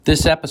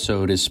This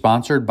episode is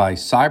sponsored by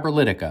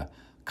Cyberlytica,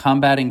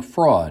 combating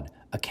fraud,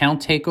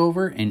 account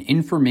takeover, and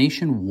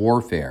information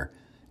warfare.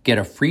 Get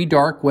a free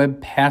dark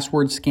web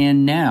password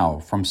scan now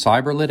from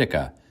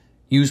Cyberlytica.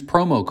 Use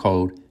promo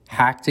code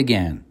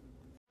HACKEDAGAIN.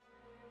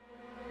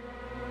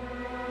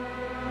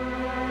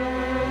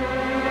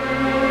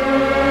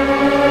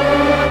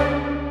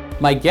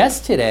 My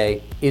guest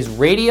today is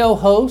radio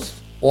host,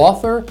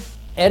 author,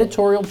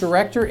 editorial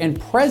director, and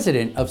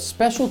president of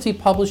Specialty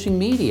Publishing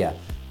Media.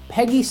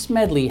 Peggy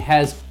Smedley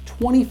has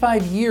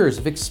 25 years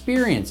of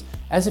experience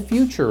as a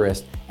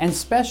futurist and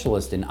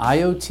specialist in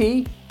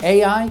IoT,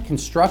 AI,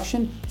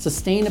 construction,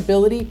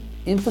 sustainability,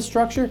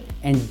 infrastructure,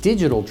 and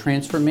digital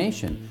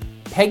transformation.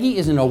 Peggy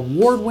is an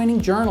award-winning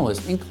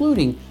journalist,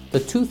 including the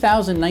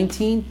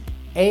 2019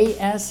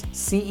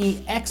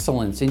 ASCE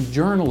Excellence in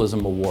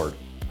Journalism Award.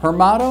 Her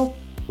motto,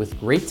 "With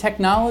great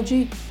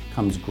technology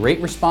comes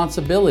great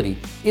responsibility,"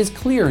 is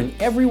clear in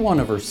every one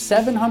of her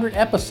 700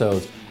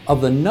 episodes of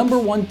the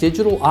 #1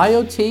 digital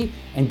IoT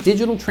and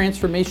digital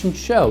transformation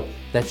show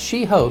that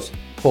she hosts,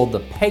 called The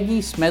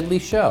Peggy Smedley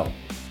Show.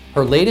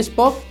 Her latest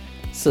book,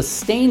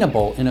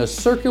 Sustainable in a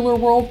Circular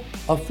World,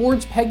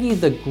 affords Peggy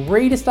the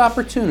greatest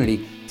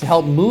opportunity to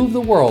help move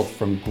the world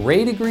from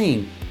gray to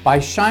green by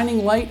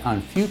shining light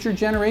on future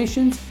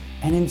generations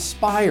and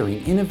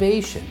inspiring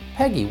innovation.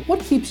 Peggy, what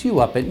keeps you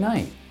up at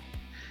night?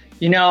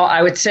 You know,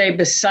 I would say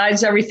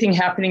besides everything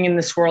happening in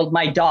this world,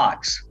 my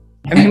dogs.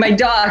 I mean, my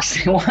dogs,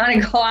 they want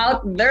to go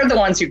out. They're the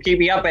ones who keep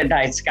me up at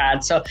night,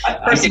 Scott. So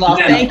first of all,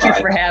 thank you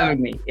for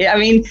having me. I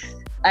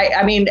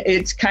mean,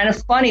 it's kind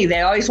of funny.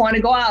 They always want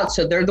to go out,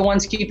 so they're the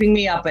ones keeping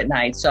me up at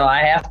night. So I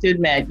have to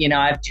admit,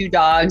 I have 2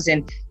 dogs,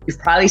 and you've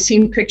probably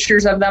seen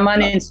pictures of them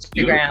on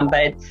Instagram.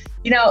 But,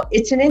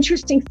 it's an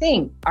interesting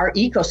thing, our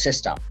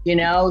ecosystem,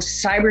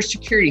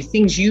 cybersecurity,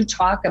 things you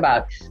talk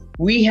about.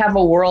 We have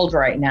a world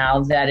right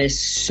now that is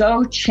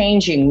so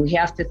changing. We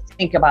have to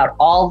think about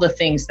all the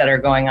things that are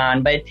going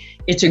on, but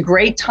it's a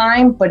great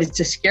time, but it's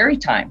a scary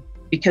time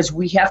because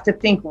we have to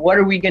think, what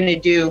are we going to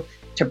do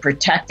to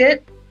protect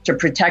it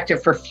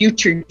for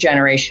future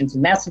generations?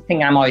 And that's the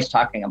thing I'm always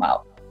talking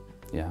about.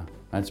 Yeah,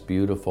 that's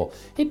beautiful.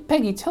 Hey,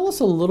 Peggy, tell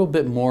us a little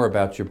bit more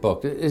about your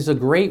book. It is a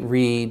great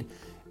read.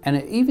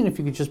 And even if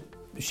you could just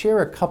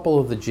share a couple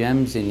of the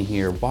gems in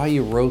here, why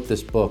you wrote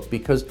this book,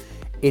 because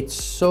it's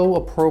so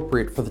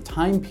appropriate for the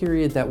time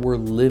period that we're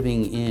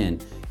living in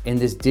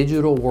this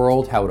digital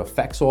world, how it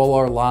affects all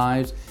our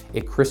lives.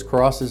 It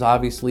crisscrosses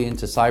obviously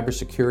into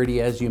cybersecurity,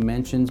 as you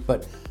mentioned,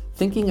 but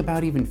thinking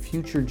about even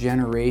future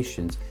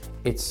generations,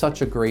 it's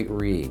such a great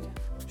read.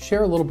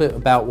 Share a little bit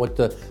about what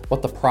the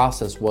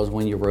process was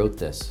when you wrote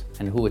this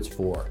and who it's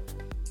for.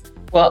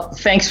 Well,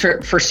 thanks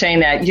for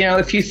saying that.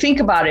 If you think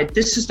about it,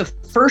 this is the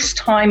first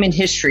time in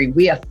history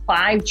we have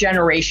 5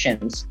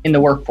 generations in the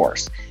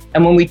workforce.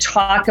 And when we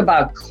talk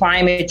about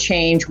climate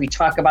change, we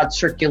talk about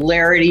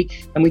circularity,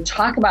 and we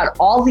talk about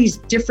all these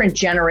different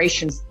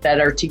generations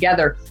that are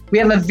together, we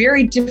have a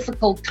very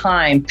difficult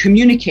time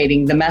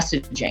communicating the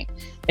messaging.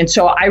 And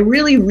so I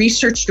really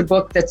researched a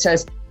book that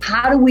says,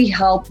 how do we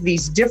help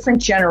these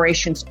different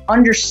generations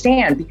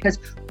understand? Because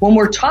when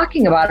we're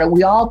talking about it,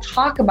 we all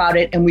talk about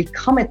it and we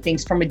come at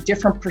things from a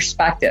different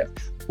perspective.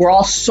 We're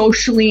all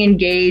socially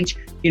engaged,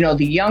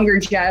 the younger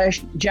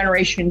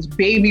generations,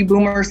 baby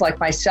boomers like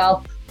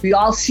myself, we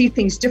all see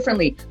things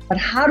differently, but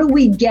how do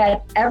we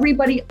get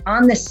everybody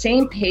on the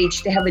same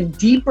page to have a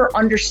deeper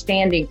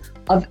understanding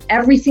of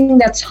everything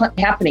that's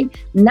happening,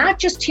 not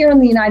just here in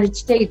the United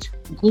States,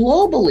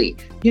 globally?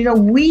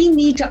 We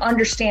need to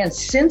understand,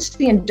 since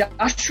the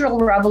Industrial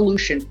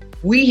Revolution,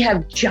 we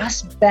have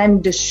just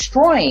been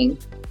destroying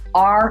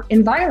our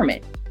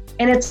environment.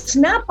 And it's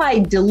not by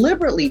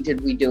deliberately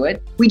did we do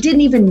it. We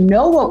didn't even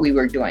know what we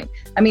were doing.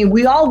 I mean,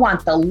 we all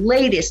want the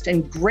latest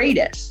and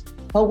greatest.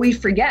 But we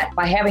forget,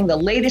 by having the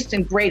latest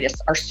and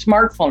greatest, our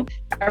smartphone,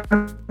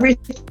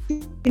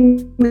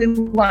 everything we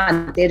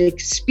want, that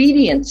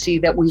expediency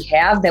that we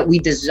have, that we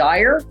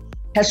desire,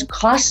 has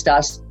cost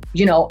us,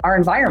 our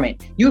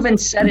environment. You even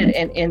said it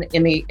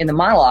in the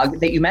monologue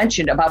that you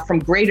mentioned about from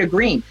gray to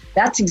green.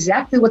 That's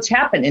exactly what's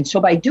happened. And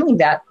so by doing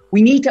that,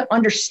 we need to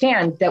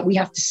understand that we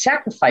have to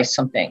sacrifice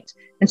some things.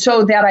 And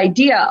so that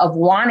idea of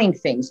wanting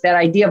things, that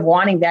idea of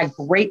wanting that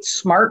great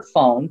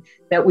smartphone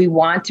that we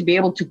want to be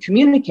able to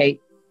communicate,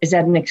 is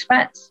at an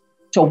expense.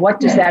 So what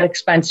does that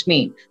expense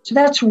mean? So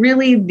that's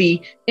really the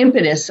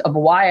impetus of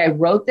why I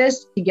wrote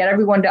this, to get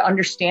everyone to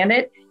understand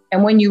it.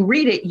 And when you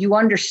read it, you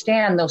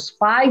understand those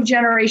 5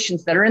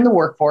 generations that are in the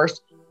workforce.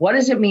 What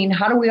does it mean?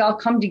 How do we all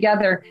come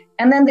together?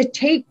 And then to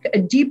take a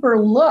deeper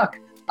look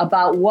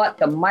about what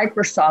the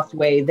Microsoft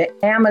way, the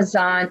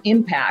Amazon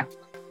impact,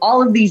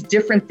 all of these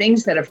different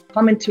things that have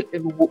come into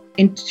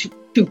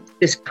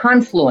this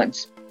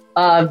confluence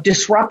of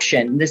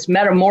disruption, this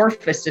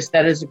metamorphosis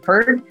that has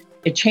occurred.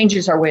 It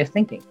changes our way of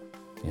thinking.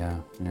 Yeah,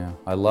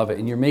 I love it.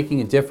 And you're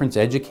making a difference,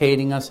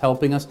 educating us,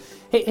 helping us.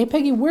 Hey,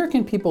 Peggy, where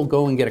can people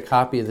go and get a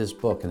copy of this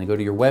book? Can they go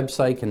to your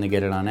website? Can they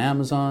get it on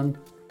Amazon?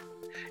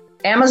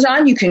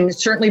 Amazon, you can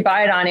certainly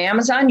buy it on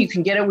Amazon. You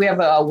can get it. We have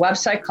a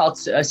website called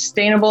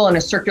Sustainable in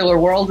a Circular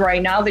World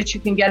right now that you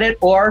can get it,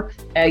 or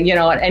at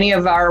any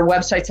of our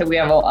websites that we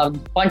have a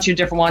bunch of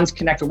different ones,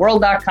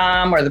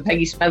 connectedworld.com or the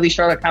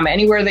PeggySmedleyShow.com.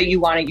 Anywhere that you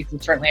want it, you can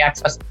certainly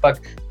access the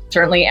book.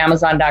 Certainly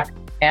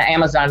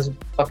Amazon's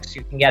books,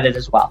 you can get it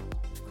as well.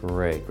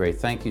 Great.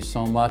 Thank you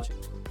so much.